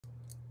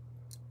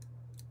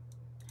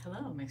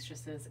Hello,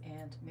 Mixtresses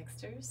and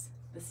Mixters.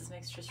 This is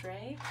Mixtress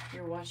Ray.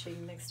 You're watching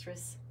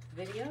Mixtress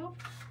video.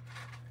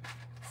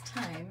 It's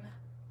time,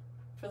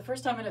 for the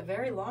first time in a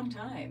very long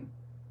time,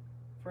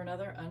 for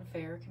another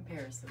unfair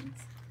comparisons.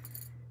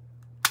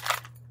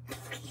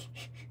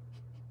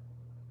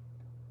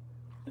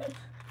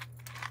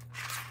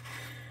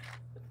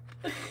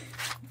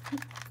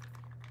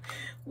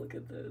 Look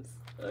at this.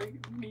 I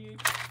need...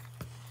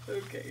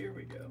 Okay, here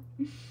we go.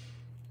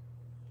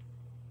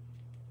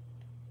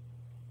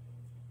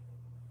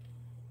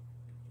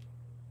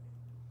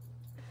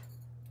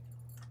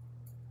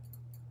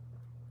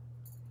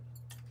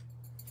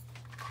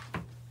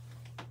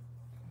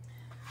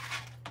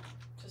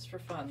 Just for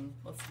fun,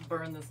 let's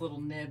burn this little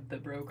nib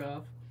that broke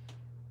off.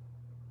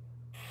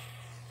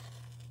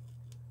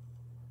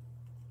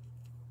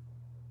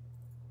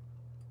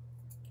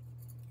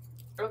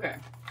 Okay.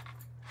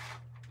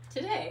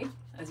 Today,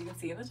 as you can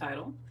see in the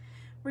title,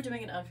 we're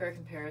doing an unfair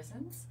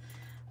comparisons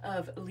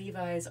of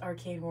Levi's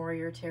Arcane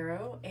Warrior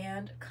Tarot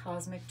and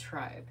Cosmic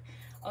Tribe.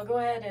 I'll go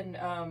ahead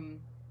and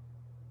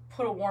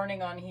put a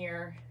warning on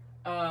here.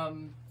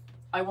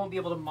 I won't be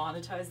able to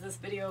monetize this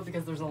video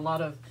because there's a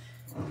lot of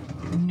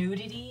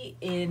nudity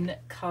in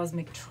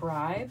Cosmic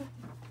Tribe,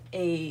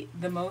 the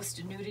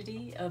most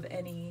nudity of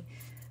any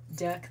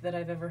deck that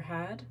I've ever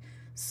had.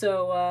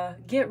 So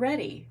get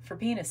ready for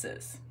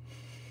penises.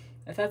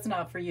 If that's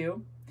not for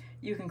you,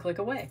 you can click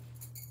away.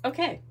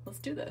 Okay, let's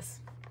do this.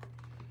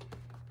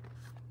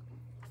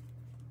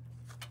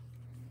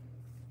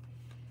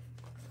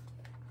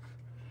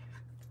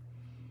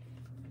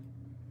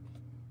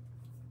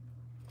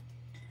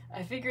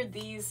 I figured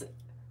these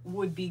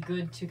would be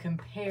good to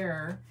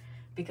compare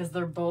because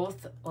they're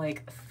both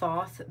like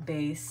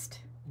Thoth-based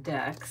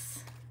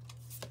decks.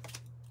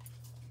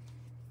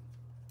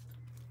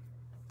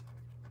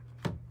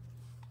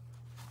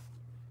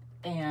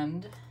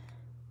 And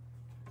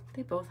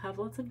they both have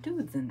lots of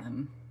dudes in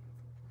them.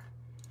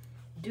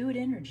 Dude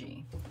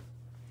energy.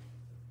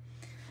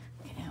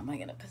 Okay, how am I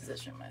gonna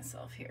position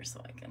myself here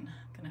so I can,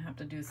 gonna have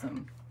to do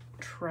some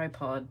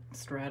tripod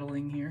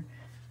straddling here.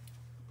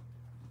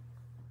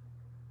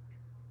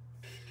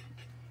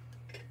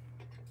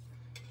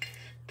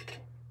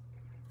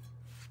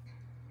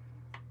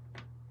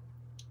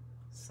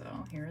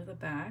 So here are the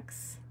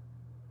backs.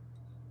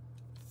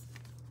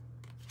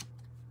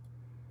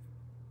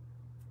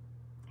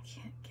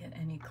 Get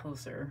any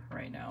closer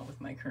right now with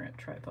my current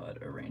tripod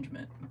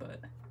arrangement, but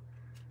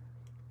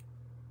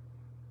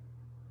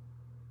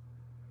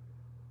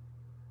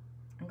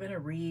I'm going to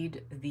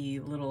read the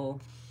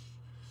little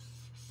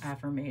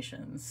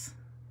affirmations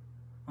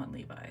on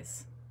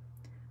Levi's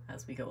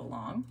as we go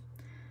along.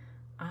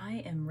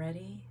 I am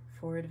ready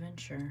for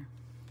adventure.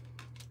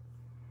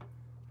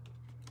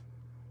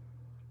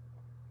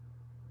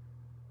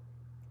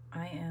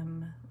 I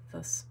am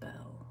the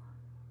spell.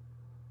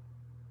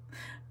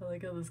 I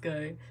like how this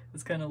guy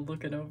is kind of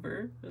looking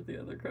over at the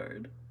other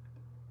card.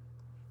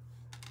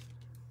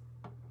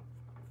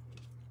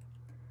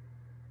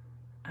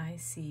 I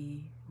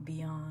see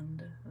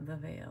beyond the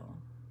veil.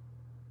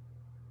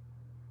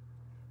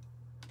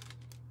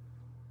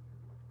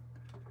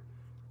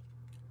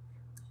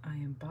 I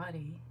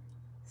embody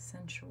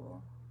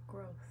sensual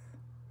growth.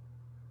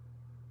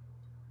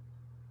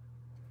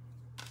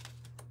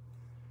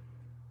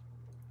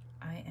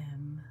 I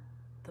am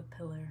the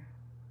pillar.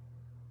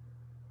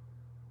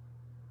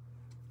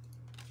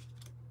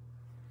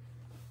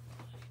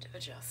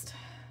 Adjust.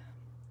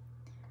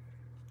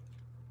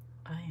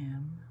 I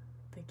am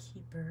the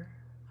keeper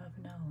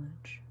of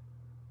knowledge.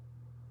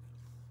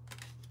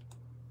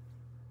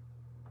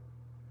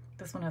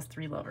 This one has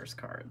 3 lovers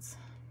cards.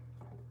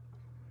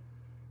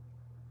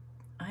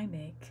 I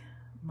make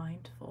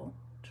mindful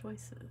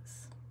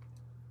choices.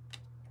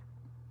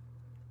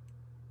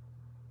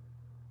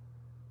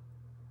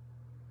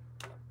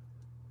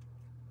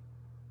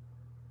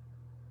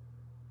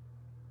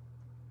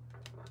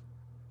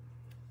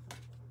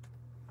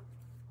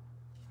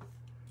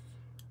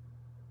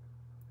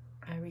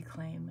 I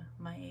reclaim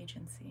my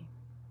agency.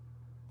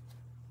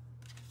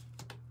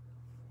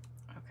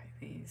 Okay,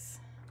 these,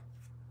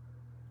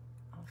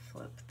 I'll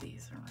flip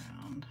these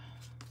around.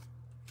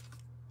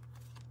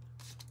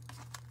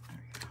 There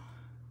we go.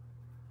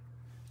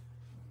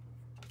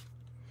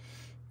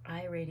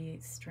 I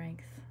radiate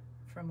strength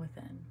from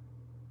within.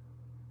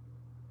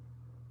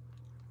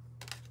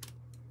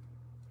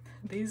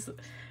 These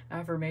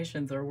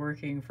affirmations are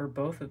working for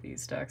both of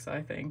these decks,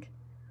 I think.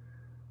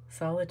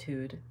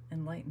 Solitude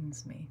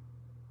enlightens me.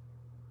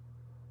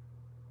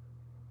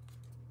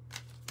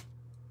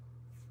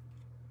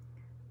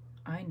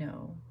 I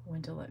know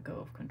when to let go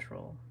of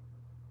control.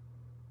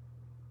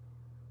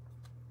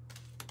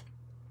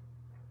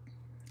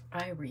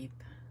 I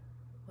reap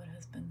what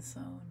has been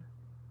sown.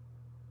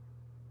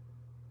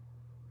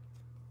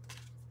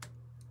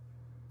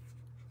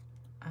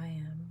 I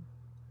am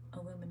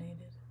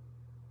illuminated.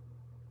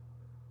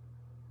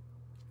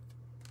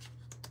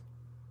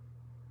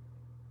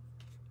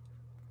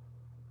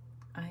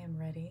 I am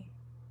ready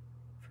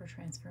for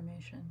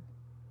transformation.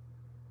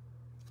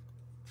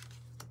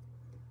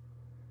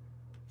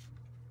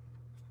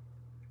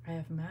 I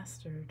have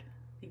mastered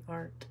the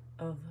art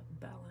of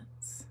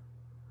balance.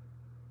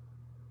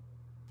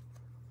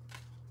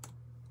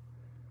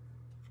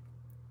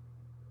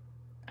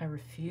 I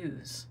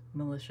refuse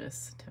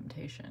malicious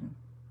temptation.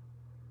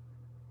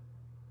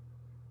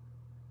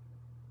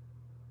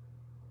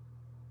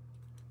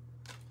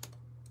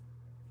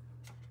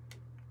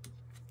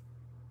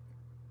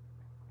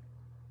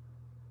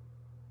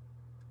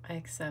 I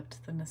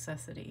accept the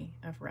necessity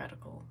of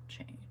radical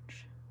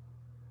change.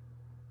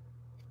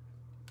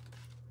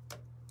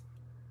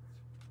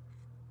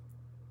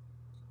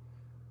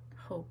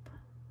 Hope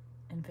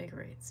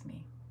invigorates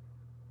me.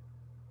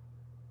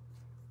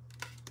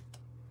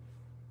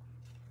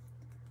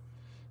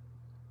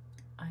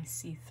 I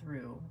see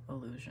through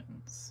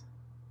illusions.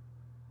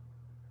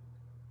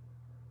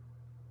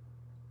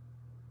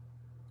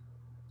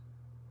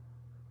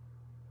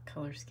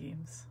 Color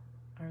schemes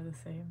are the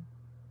same.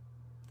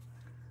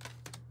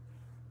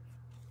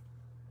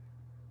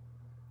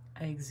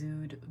 I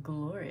exude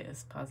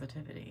glorious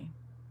positivity.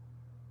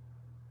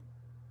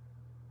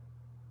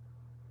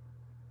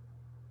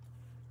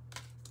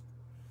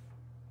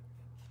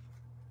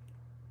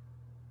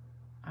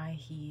 I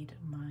heed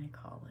my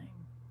calling.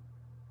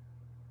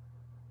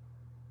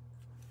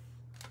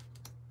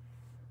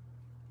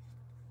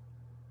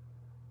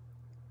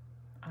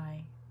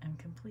 I am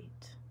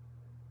complete.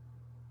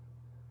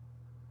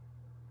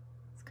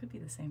 This could be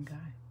the same guy.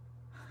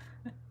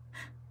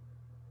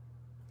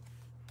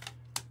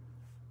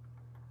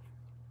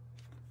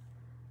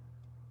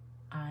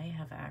 I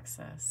have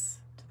access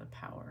to the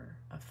power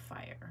of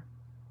fire.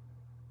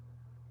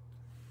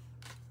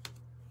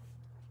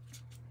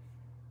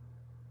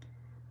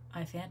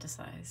 I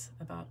fantasize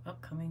about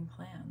upcoming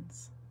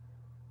plans.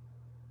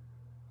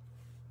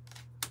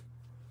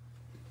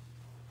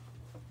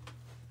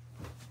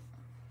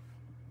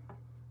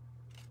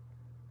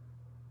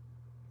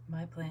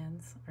 My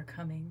plans are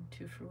coming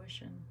to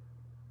fruition.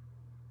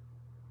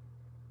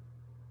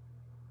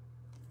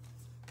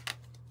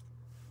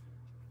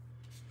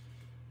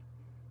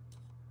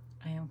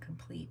 I am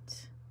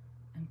complete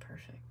and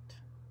perfect.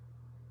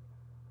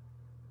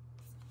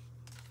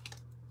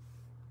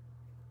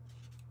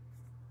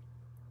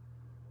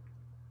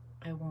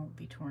 I won't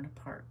be torn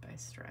apart by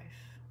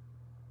strife.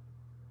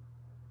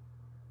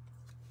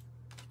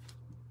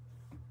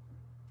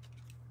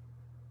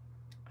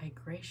 I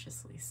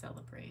graciously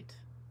celebrate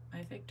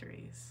my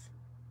victories.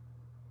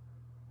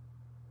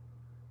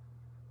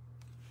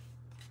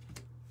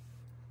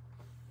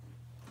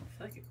 I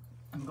feel like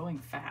I'm going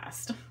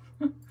fast.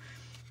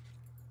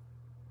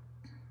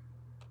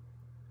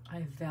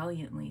 I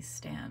valiantly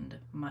stand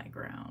my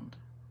ground.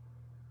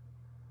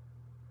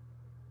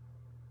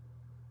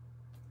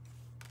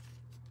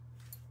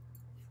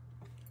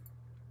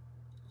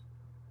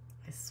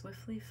 I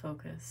swiftly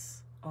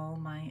focus all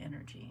my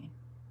energy.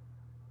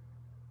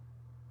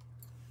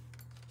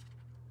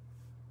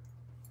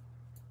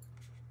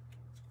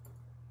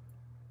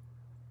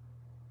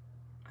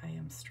 I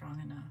am strong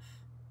enough.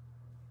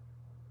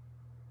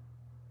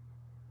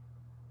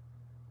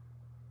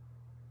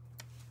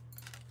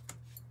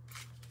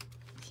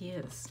 He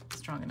is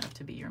strong enough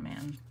to be your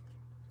man,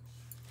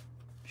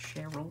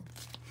 Cheryl.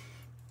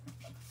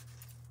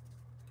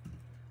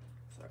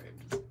 Sorry,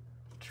 I'm just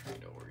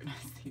trying to organize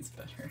these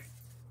better.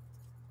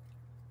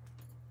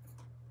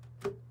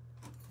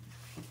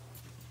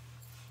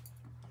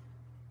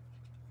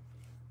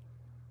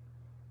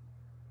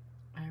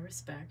 I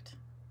respect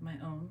my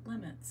own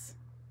limits.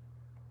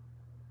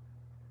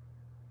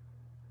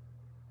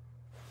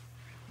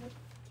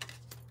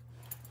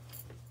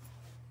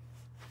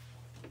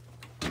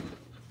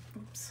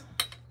 Oops.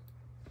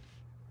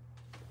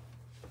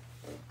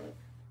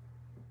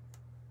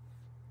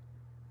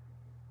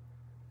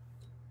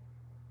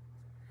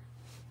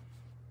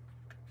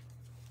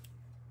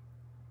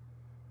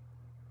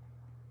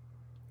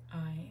 I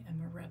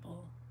am a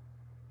rebel.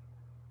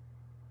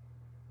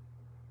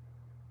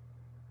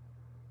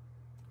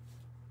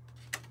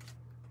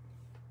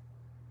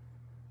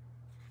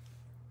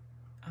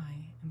 I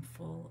am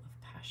full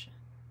of passion.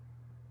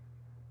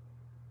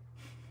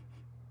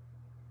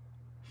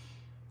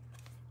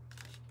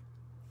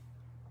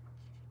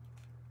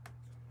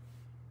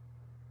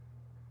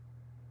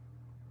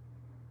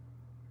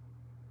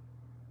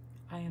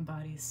 I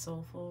embody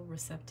soulful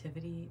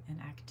receptivity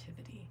and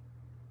activity.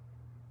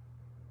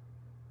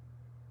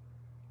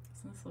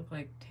 Doesn't this look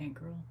like Tank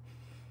Girl?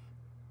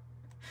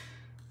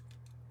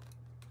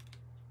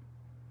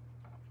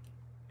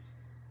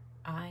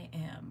 I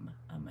am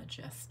a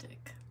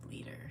majestic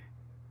leader.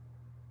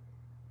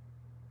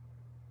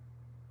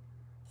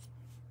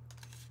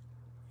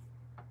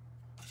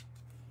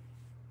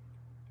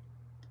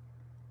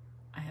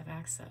 I have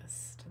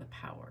access to the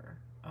power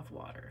of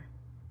water.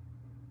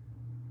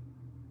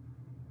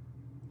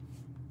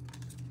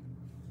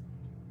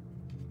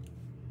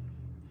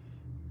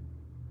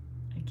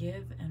 I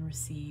give and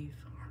receive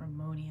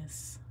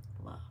harmonious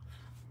love.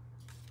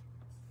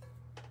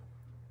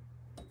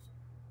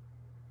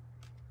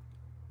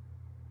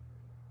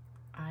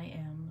 I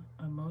am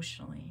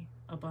emotionally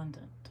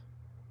abundant.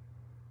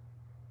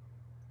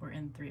 We're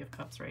in Three of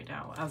Cups right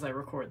now as I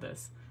record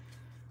this.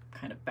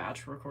 Kind of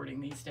batch recording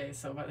these days,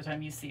 so by the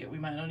time you see it, we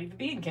might not even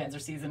be in Cancer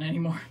season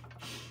anymore.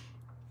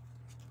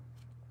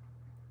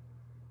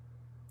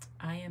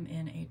 I am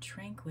in a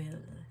tranquil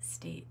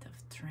state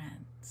of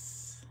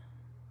trance.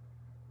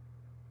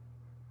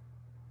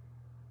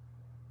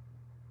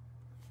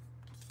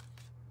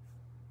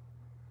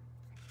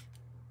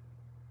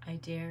 I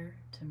dare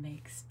to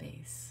make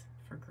space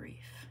for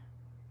grief.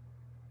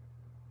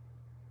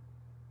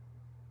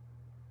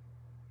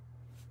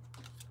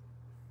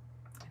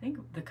 I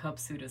think the cup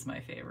suit is my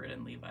favorite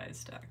in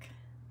Levi's deck.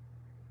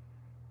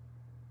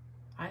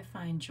 I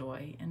find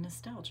joy in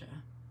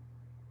nostalgia.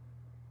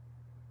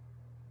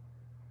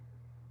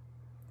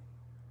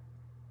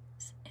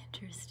 This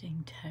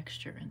interesting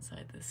texture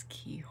inside this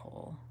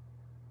keyhole.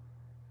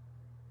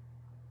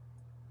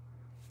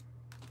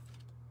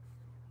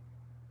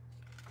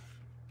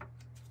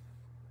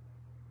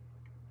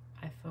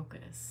 I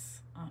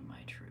focus on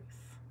my truth.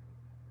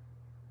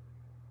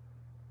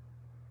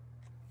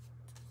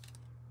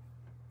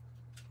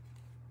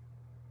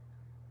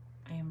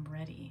 I am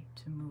ready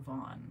to move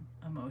on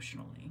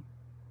emotionally.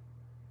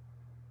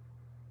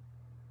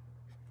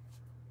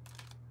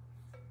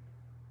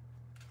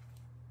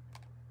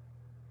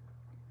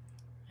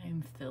 I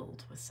am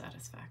filled with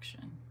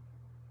satisfaction.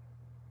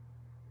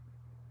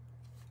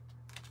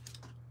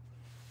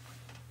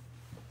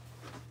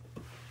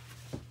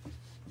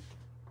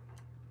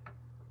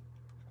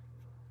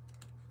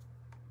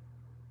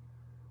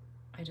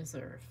 I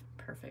deserve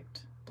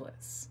perfect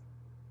bliss.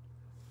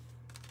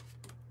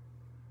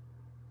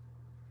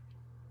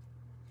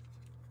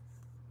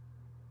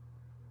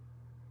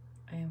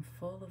 I am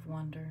full of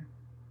wonder.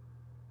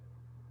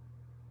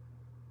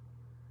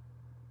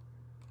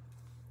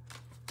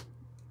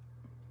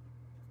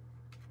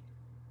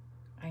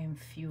 I am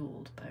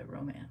fueled by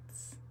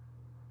romance.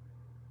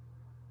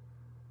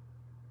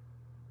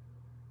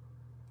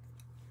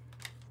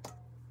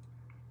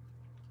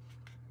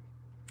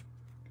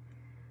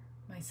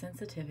 My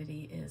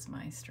sensitivity is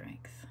my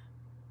strength.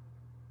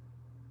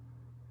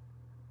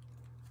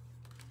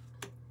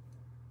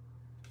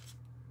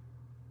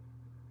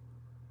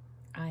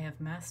 I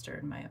have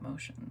mastered my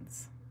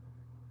emotions.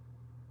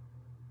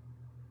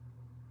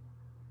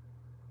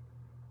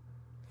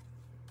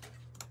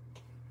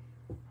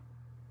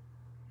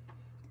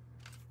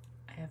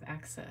 I have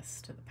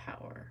access to the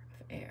power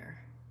of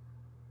air.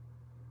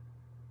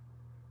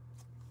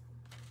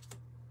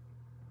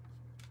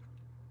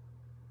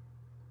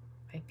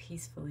 I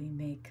peacefully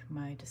make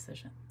my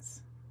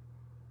decisions.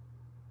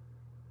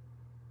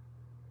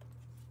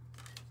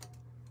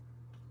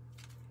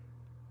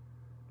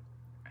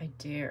 I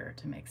dare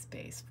to make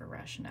space for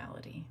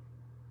rationality.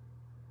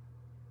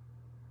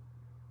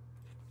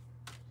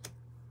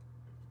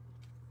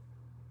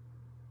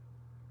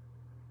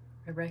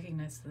 I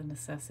recognize the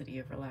necessity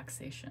of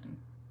relaxation.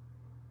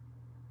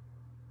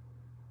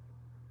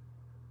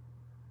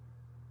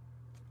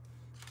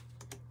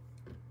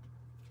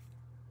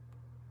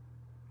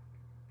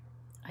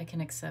 I can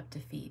accept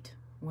defeat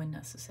when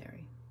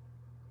necessary.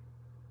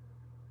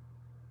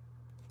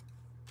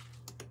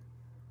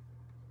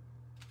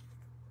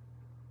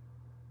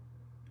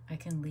 I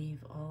can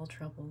leave all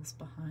troubles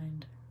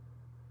behind.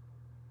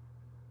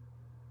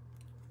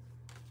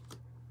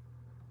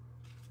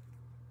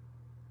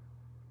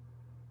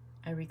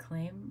 I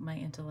reclaim my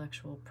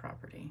intellectual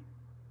property.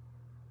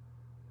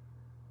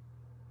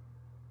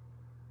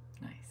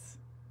 Nice.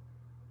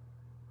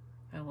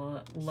 I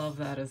love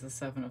that as a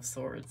Seven of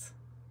Swords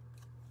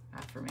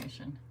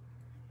affirmation.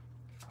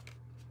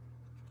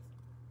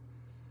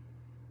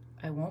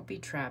 I won't be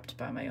trapped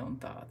by my own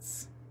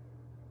thoughts.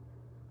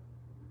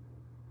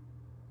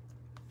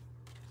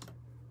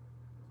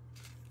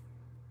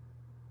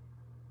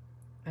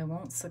 I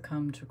won't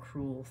succumb to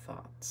cruel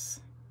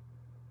thoughts.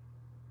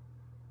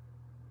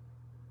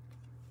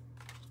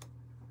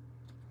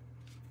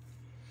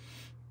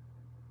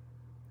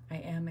 I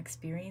am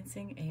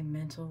experiencing a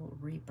mental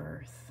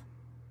rebirth.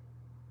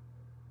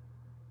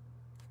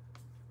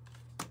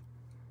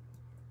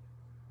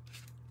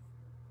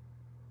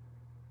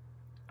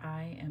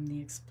 I am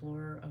the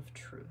explorer of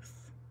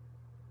truth.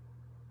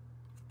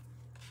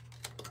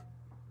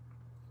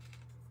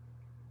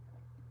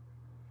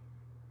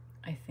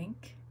 I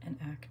think and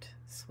act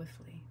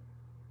swiftly.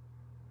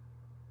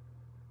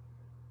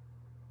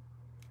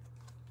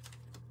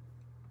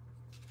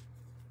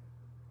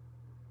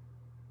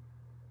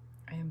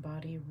 I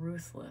embody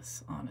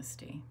ruthless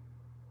honesty.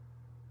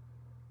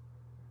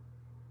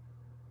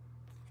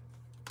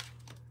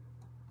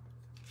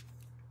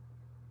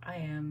 I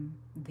am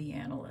the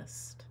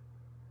analyst.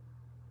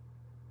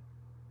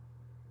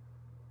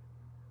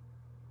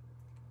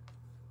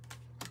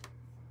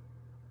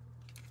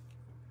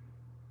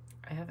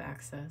 I have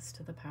access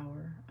to the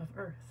power of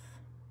earth.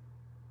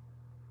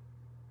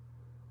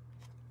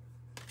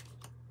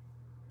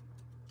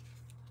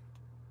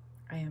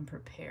 I am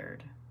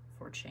prepared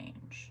for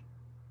change.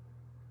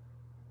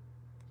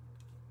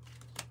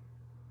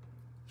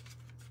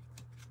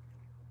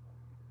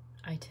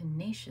 I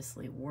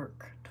tenaciously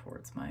work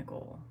towards my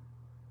goal.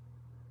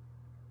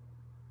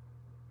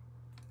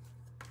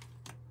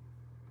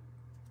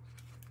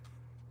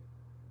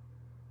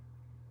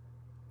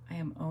 I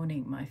am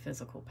owning my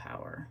physical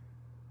power.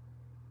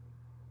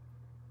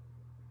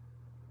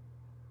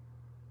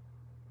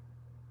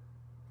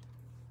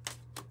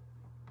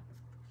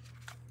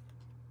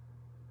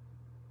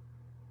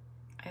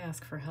 I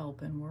ask for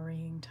help in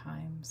worrying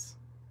times.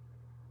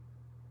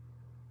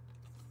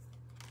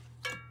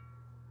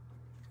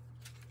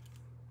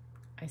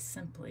 I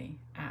simply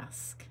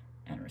ask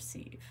and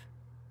receive.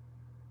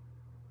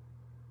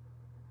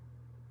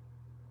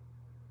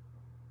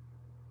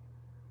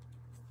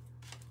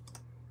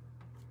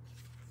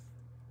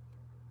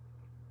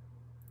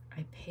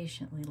 I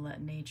patiently let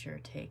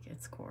nature take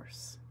its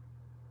course.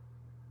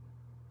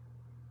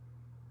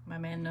 My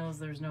man knows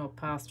there's no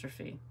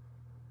apostrophe.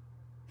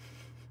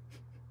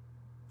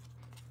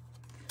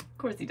 Of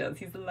course he does,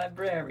 he's a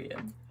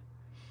librarian.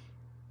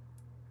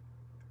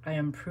 I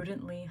am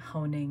prudently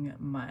honing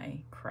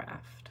my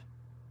craft.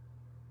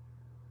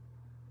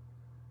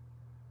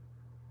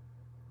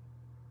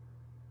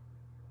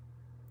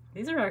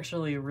 These are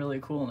actually really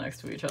cool next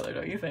to each other,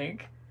 don't you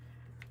think?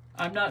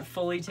 I'm not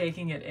fully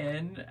taking it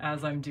in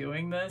as I'm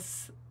doing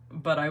this,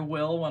 but I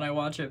will when I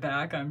watch it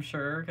back, I'm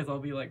sure, because I'll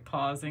be like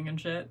pausing and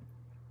shit.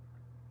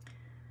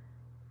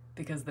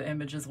 Because the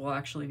images will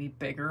actually be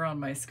bigger on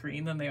my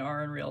screen than they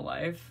are in real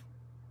life.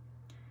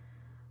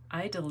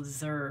 I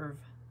deserve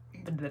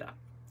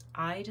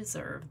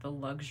the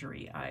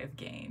luxury I have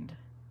gained.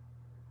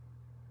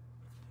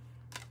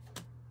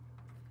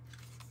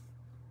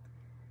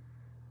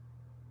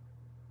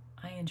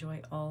 I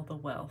enjoy all the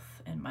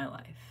wealth in my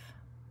life.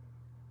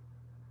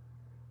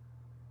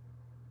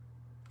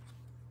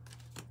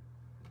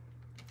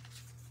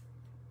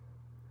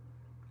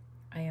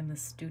 I am the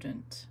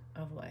student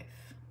of life.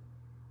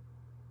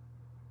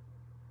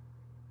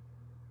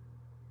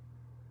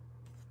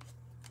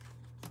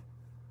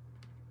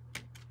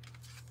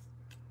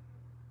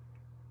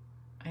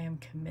 I am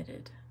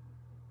committed.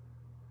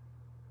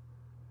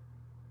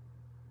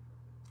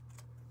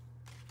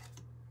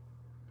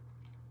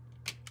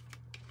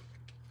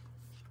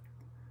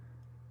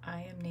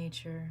 I am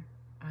nature,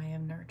 I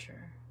am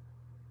nurture.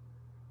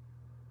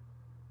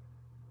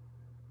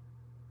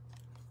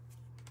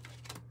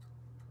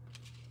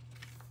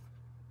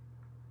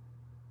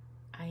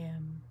 I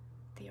am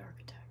the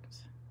architect.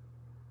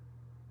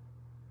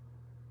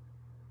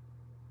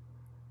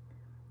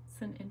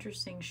 It's an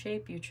interesting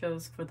shape you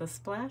chose for the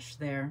splash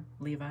there,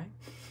 Levi.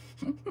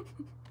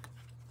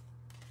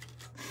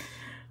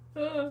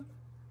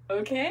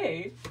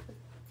 Okay,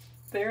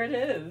 there it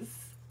is.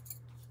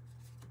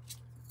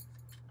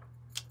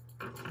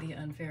 The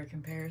unfair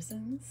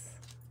comparisons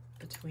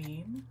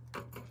between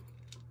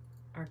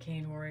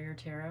Arcane Warrior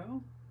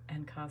Tarot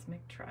and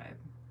Cosmic Tribe.